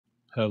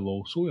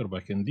Hello, so we're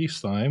back, and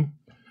this time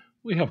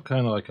we have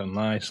kind of like a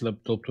nice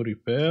laptop to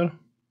repair.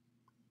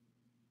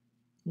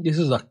 This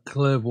is a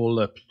Clevo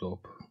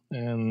laptop,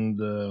 and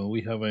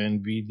we have an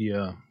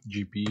NVIDIA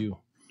GPU.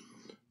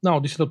 Now,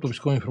 this laptop is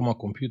coming from a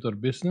computer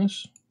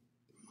business,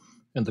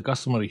 and the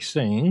customer is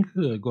saying,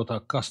 got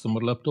a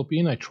customer laptop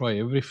in, I try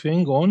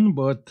everything on,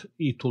 but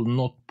it will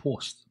not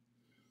post.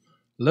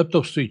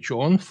 Laptop switch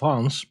on,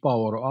 fans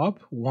power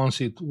up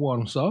once it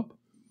warms up,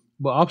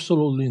 but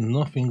absolutely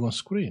nothing on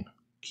screen.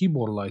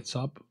 Keyboard lights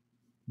up,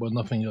 but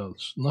nothing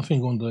else.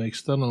 Nothing on the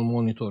external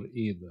monitor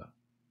either.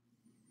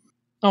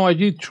 Now I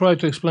did try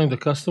to explain the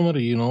customer,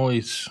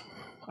 it's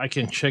I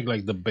can check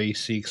like the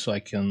basics. I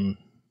can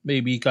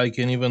maybe I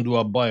can even do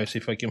a BIOS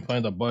if I can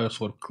find a BIOS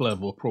for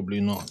Clevo, probably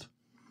not.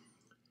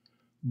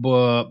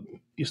 But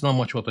it's not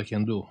much what I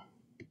can do.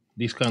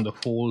 This kind of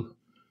whole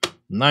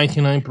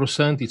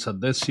 99% it's a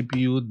dead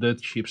CPU, dead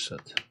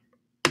chipset.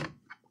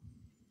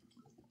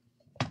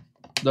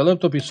 The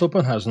laptop is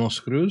open, has no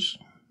screws.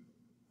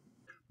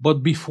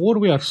 But before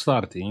we are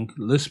starting,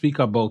 let's speak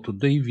about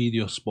today's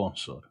video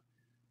sponsor,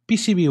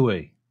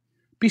 PCBWay.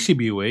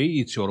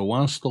 PCBWay is your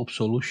one-stop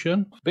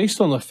solution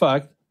based on the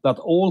fact that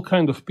all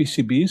kind of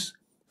PCBs,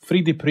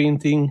 3D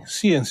printing,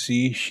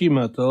 CNC, sheet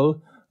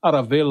metal are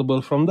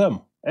available from them.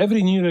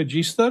 Every new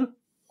register,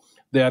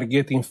 they are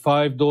getting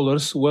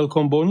 $5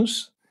 welcome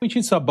bonus, which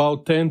is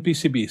about 10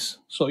 PCBs.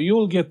 So you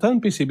will get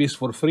 10 PCBs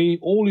for free.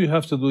 All you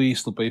have to do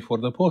is to pay for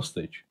the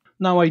postage.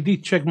 Now I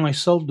did check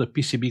myself the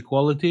PCB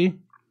quality.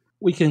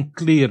 We can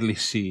clearly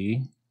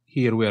see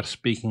here we are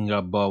speaking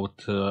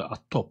about a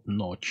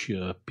top-notch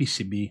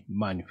PCB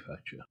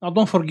manufacturer. Now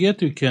don't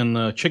forget you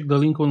can check the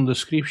link on the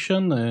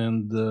description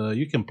and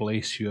you can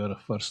place your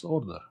first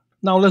order.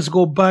 Now let's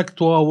go back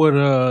to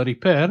our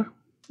repair.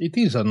 It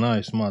is a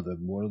nice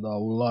motherboard, I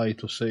will lie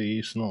to say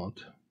it's not.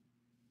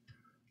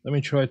 Let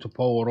me try to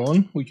power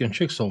on. We can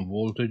check some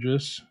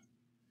voltages.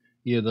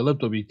 Yeah, the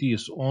laptop it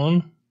is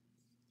on.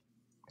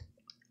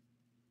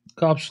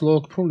 Caps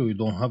lock, probably we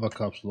don't have a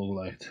caps lock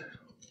light.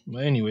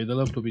 But anyway, the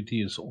laptop it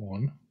is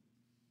on.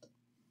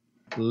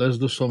 Let's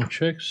do some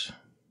checks.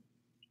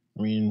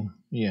 I mean,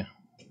 yeah,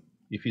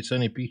 if it's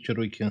any picture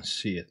we can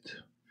see it.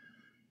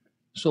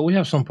 So we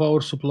have some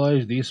power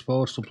supplies. This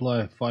power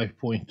supply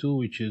 5.2,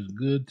 which is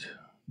good.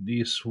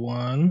 This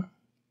one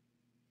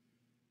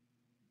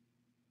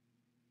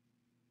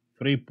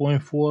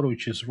 3.4,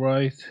 which is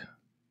right.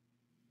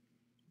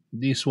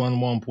 This one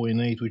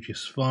 1.8, which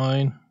is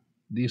fine.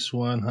 This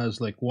one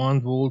has like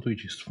 1 volt,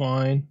 which is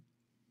fine.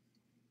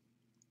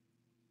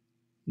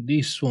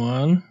 This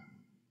one,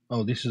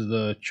 oh, this is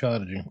the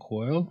charging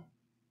coil.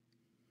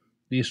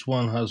 This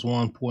one has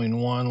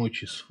 1.1,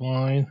 which is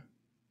fine.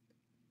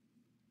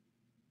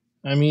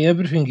 I mean,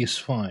 everything is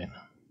fine.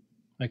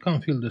 I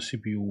can't feel the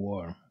CPU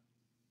warm.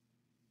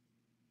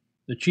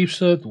 The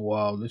chipset,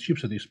 wow, the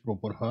chipset is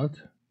proper hot.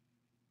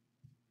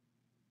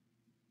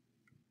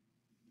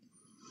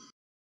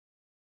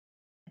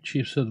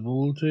 Chipset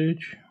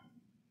voltage.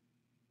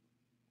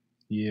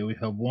 Yeah, we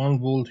have 1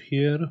 volt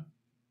here.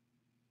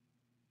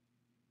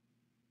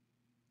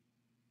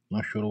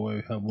 Not sure why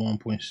we have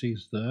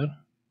 1.6 there.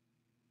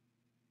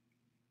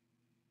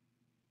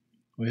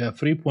 We have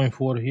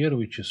 3.4 here,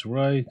 which is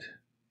right.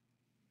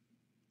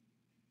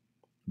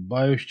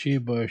 BIOS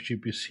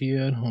chip is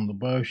here. On the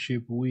BIOS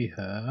chip we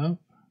have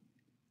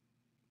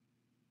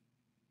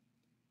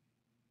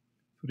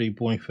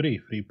 3.3,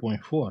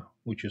 3.4,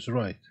 which is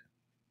right.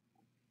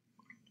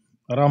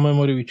 RAM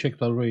memory we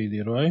checked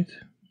already, right?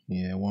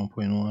 Yeah,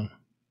 1.1.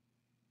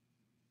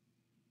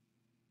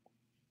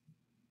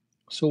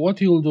 So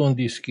what you'll do in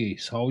this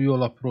case? How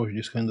you'll approach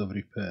this kind of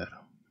repair?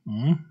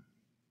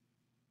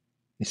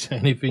 Is there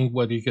anything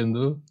what you can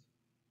do?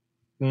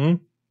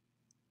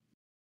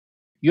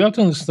 You have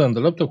to understand the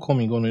laptop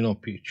coming on in a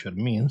picture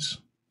means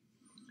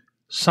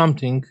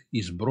something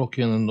is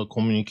broken in the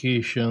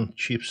communication,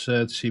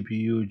 chipset,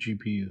 CPU,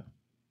 GPU.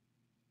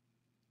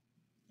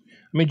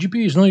 I mean,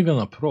 GPU is not even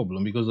a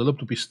problem because the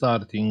laptop is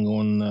starting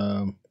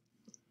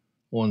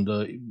on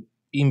the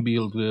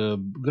inbuilt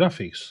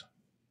graphics.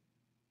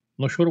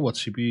 Not sure what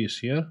CPU is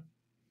here.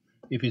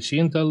 If it's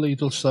Intel,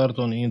 it'll start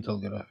on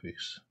Intel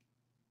graphics.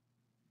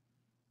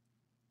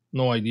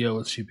 No idea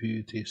what CPU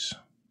it is.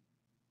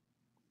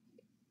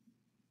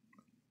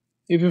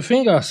 If you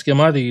think a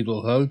schematic it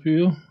will help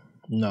you,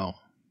 no.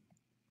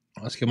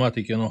 A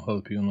schematic cannot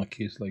help you in a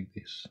case like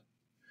this.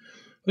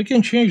 We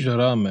can change the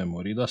RAM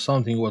memory. That's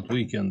something what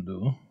we can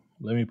do.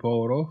 Let me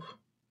power off.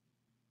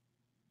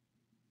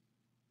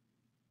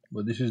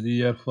 But this is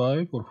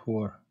DDR5 or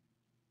 4?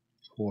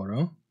 4,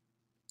 huh?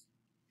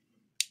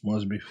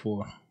 Must be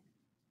 4.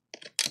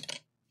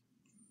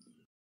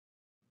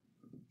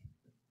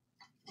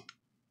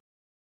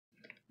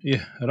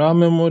 Yeah, RAM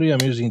memory,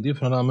 I'm using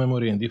different RAM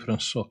memory and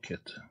different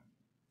socket.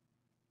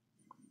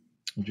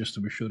 Just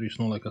to be sure it's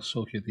not like a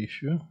socket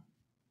issue.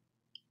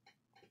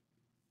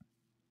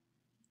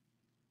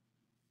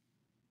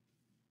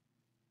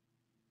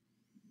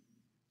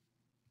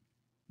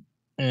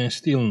 And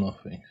still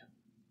nothing.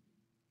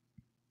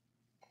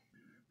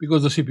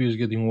 Because the CPU is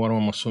getting warm,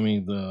 I'm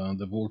assuming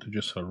the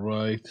voltages are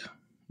right.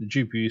 The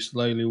GPU is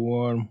slightly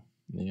warm.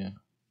 Yeah.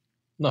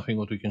 Nothing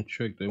what we can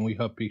check. Then we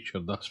have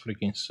picture. That's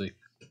freaking sick.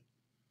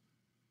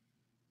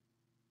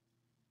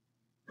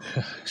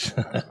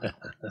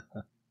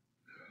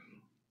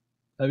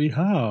 I mean,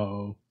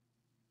 how?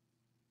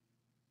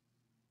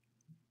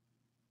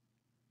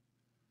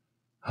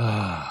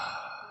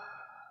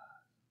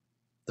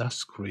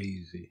 That's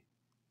crazy.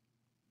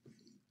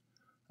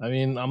 I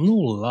mean, I'm not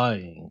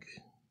lying.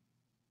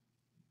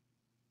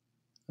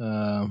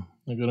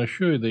 I'm gonna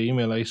show you the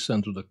email I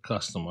sent to the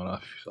customer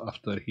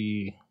after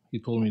he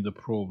told me the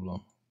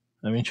problem.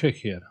 I mean, check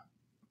here.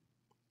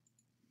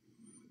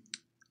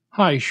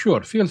 Hi,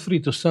 sure, feel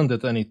free to send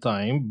it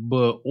anytime,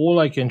 but all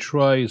I can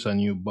try is a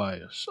new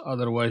BIOS.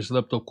 Otherwise,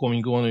 laptop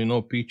coming on with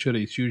no picture,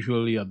 it's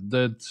usually a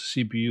dead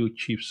CPU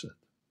chipset.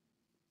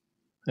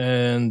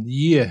 And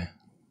yeah,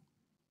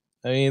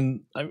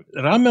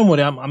 RAM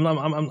memory.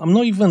 I'm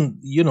not even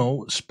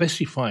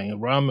specifying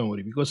RAM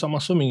memory because I'm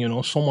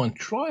assuming someone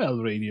tried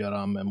already a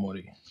RAM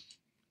memory.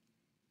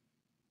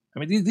 I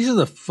mean, this is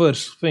the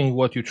first thing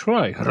what you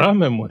try RAM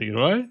memory,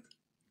 right?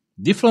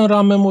 Different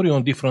RAM memory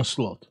on different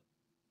slot.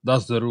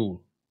 That's the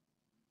rule.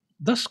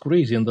 That's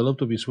crazy, and the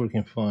laptop is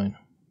working fine.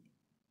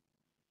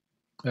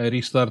 I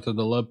restarted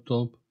the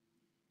laptop.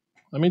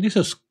 I mean, this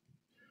is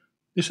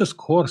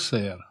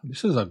Corsair.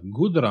 This is a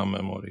good RAM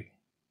memory.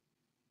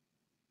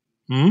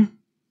 Hmm.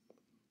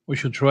 We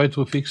should try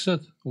to fix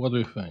it. What do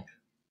you think?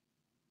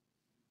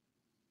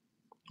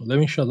 Let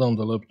me shut down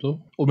the laptop.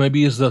 Or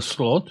maybe it's the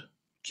slot.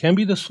 Can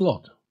be the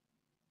slot.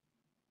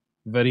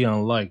 Very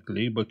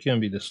unlikely, but can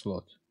be the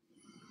slot.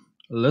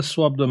 Let's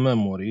swap the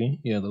memory.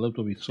 Yeah, the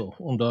laptop is off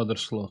on the other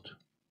slot.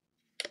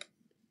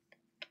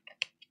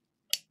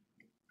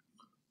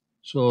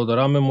 So the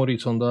RAM memory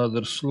is on the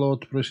other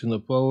slot. Pressing the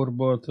power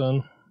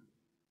button.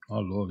 Oh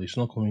lord, it's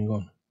not coming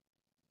on.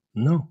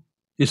 No,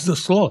 it's the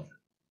slot.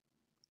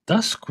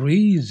 That's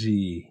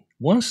crazy.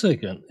 1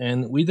 second.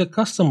 And with the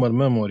customer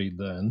memory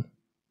then,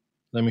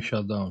 let me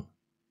shut down.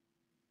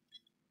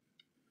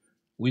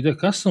 With the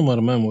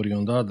customer memory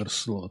on the other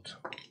slot,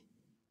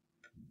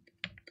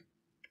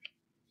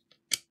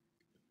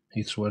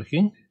 it's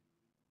working.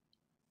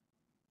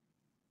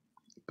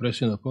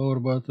 Pressing the power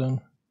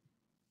button.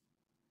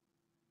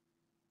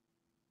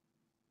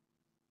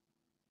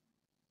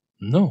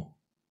 No.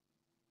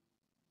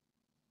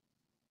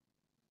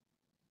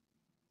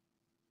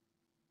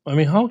 I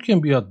mean, how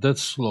can be a dead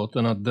slot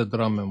and a dead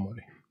RAM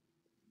memory?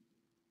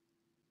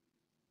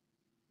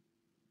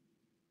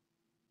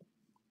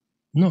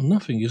 No,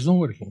 nothing. It's not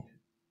working.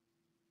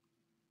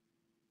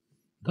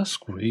 That's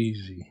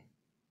crazy.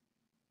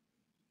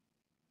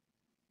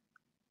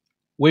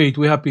 Wait,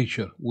 we have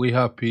picture. We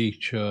have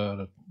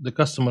picture. The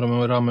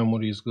customer RAM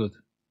memory is good.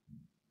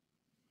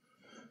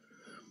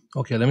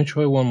 Okay, let me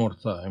try one more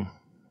time.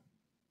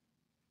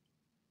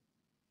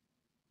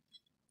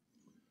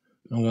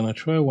 I'm gonna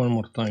try one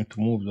more time to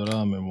move the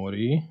RAM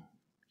memory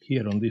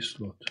here on this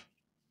slot.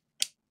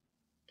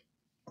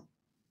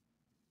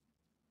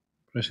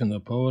 Pressing the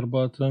power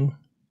button.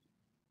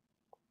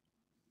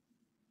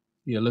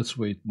 Yeah, let's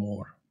wait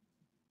more.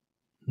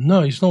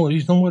 No, it's not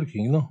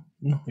working. No,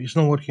 it's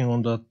not working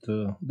on that.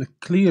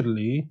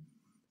 Clearly,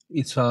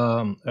 it's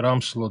a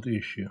RAM slot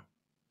issue.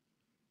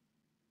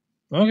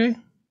 Okay,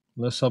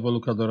 let's have a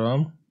look at the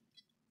RAM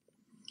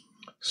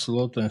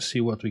slot and see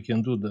what we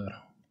can do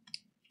there.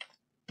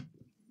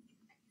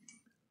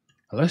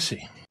 Let's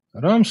see.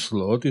 RAM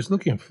slot is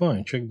looking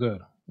fine. Check there.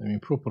 I mean,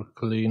 proper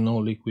clean, no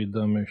liquid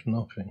damage,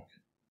 nothing.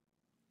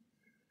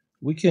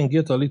 We can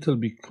get a little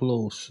bit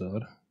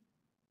closer.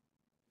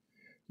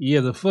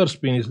 Yeah, the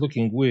first pin is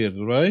looking weird,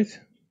 right?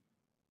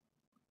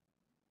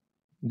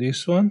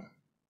 This one?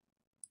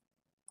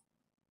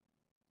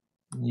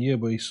 Yeah,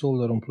 but it's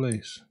soldered in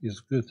place. It's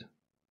good.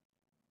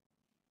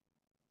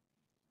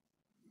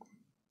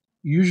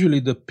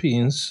 Usually the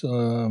pins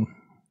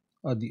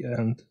at the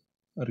end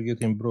are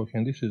getting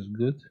broken. This is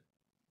good.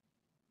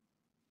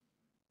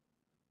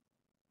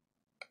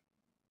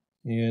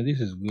 Yeah, this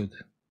is good.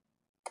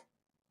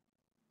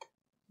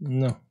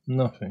 No,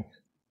 nothing.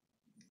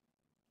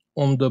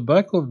 On the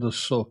back of the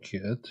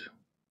socket,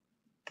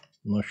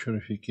 not sure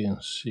if you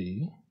can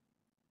see.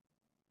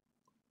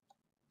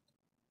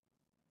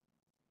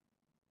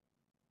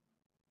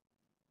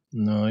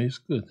 No, it's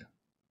good.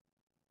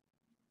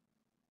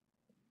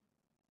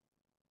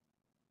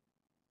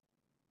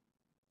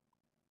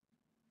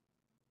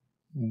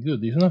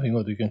 Good, there's nothing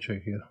what you can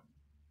check here.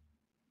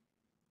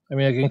 I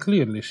mean, I can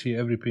clearly see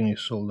every pin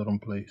is soldered in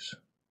place.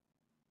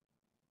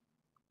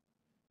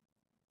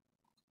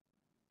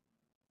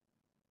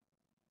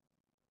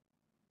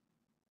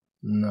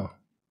 No.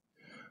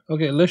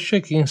 Okay, let's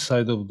check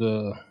inside of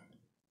the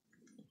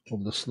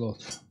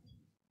slot.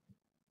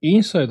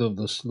 Inside of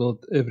the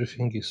slot,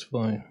 everything is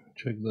fine.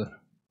 Check that.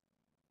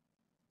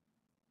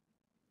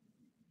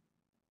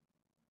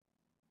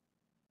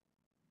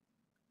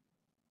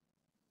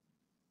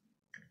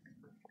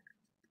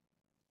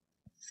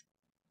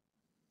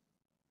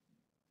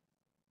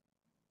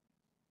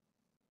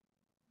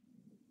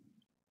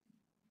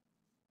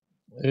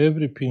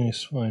 Every pin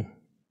is fine.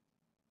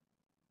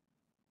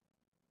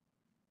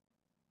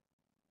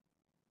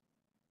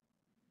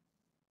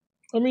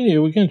 I mean, yeah,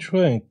 we can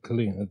try and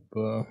clean it,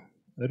 but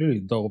I really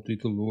doubt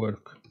it will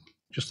work.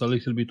 Just a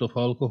little bit of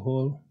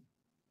alcohol,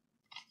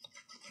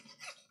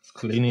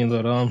 cleaning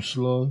the RAM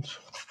slot.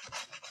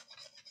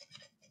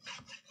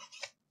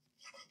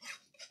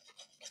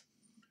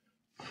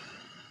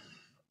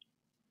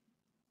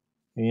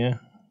 Yeah,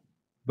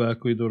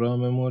 back with the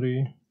RAM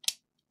memory.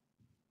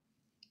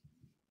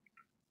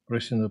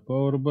 Pressing the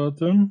power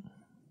button.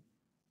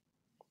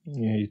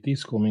 Yeah, it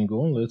is coming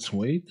on. Let's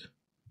wait.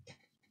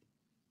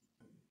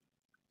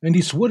 And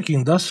it's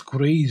working. That's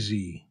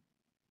crazy.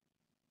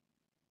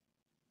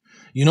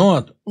 You know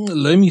what?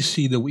 Let me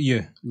see the.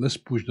 Yeah, let's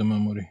push the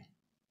memory.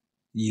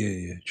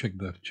 Yeah, check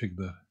that, check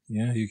that.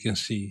 Yeah, you can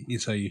see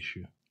it's a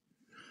issue.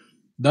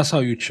 That's how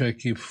you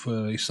check if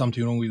is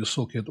something wrong with the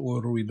socket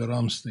or with the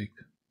RAM stick.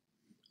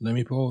 Let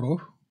me power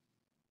off.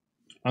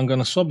 I'm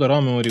gonna swap the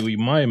RAM memory with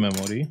my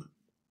memory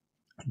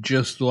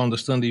just to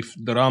understand if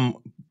the RAM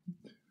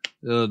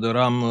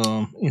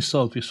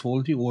itself is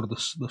faulty or the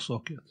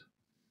socket.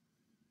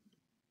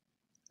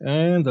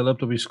 And the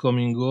laptop is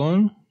coming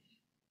on.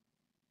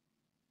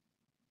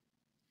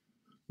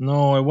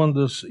 No, I want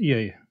this.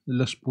 Yeah,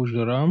 let's push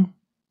the RAM.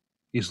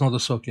 It's not the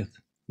socket.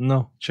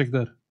 No, check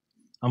that.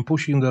 I'm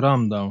pushing the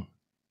RAM down.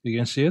 You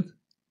can see it?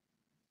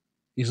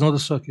 It's not the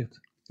socket.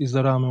 It's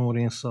the RAM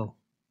memory itself.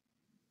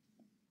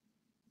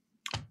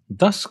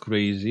 That's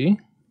crazy.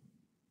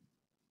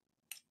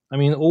 I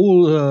mean,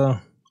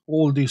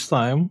 all this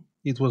time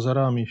it was a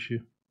RAM issue.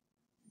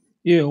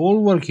 Yeah,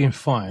 all working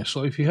fine.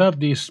 So if you have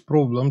this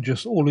problem,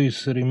 just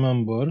always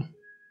remember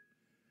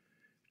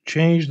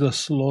change the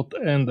slot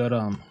and the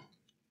RAM.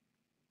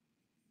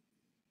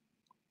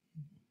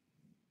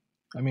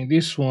 I mean,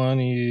 this one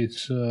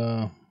is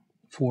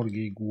 4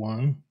 gig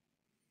one.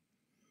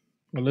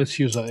 Well, let's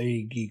use a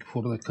 8 gig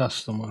for the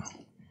customer.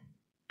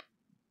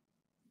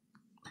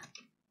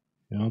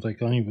 You know, I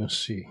can't even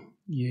see.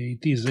 Yeah,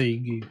 it is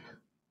 8 gig.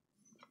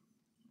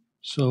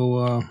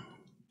 So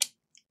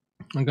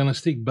I'm gonna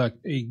stick back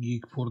 8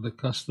 gig for the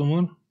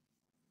customer.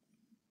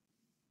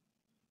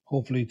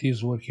 Hopefully it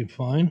is working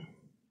fine.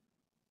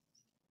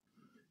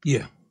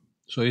 Yeah,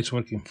 so it's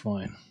working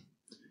fine.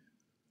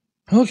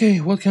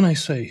 Okay, what can I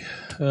say?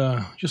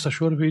 Just a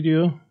short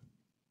video.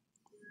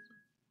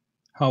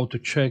 How to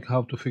check,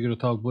 how to figure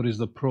it out what is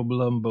the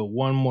problem, but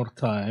one more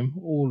time,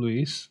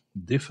 always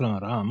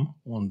different RAM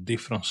on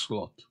different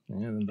slot.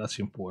 And that's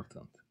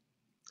important.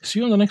 See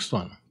you on the next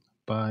one.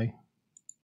 Bye.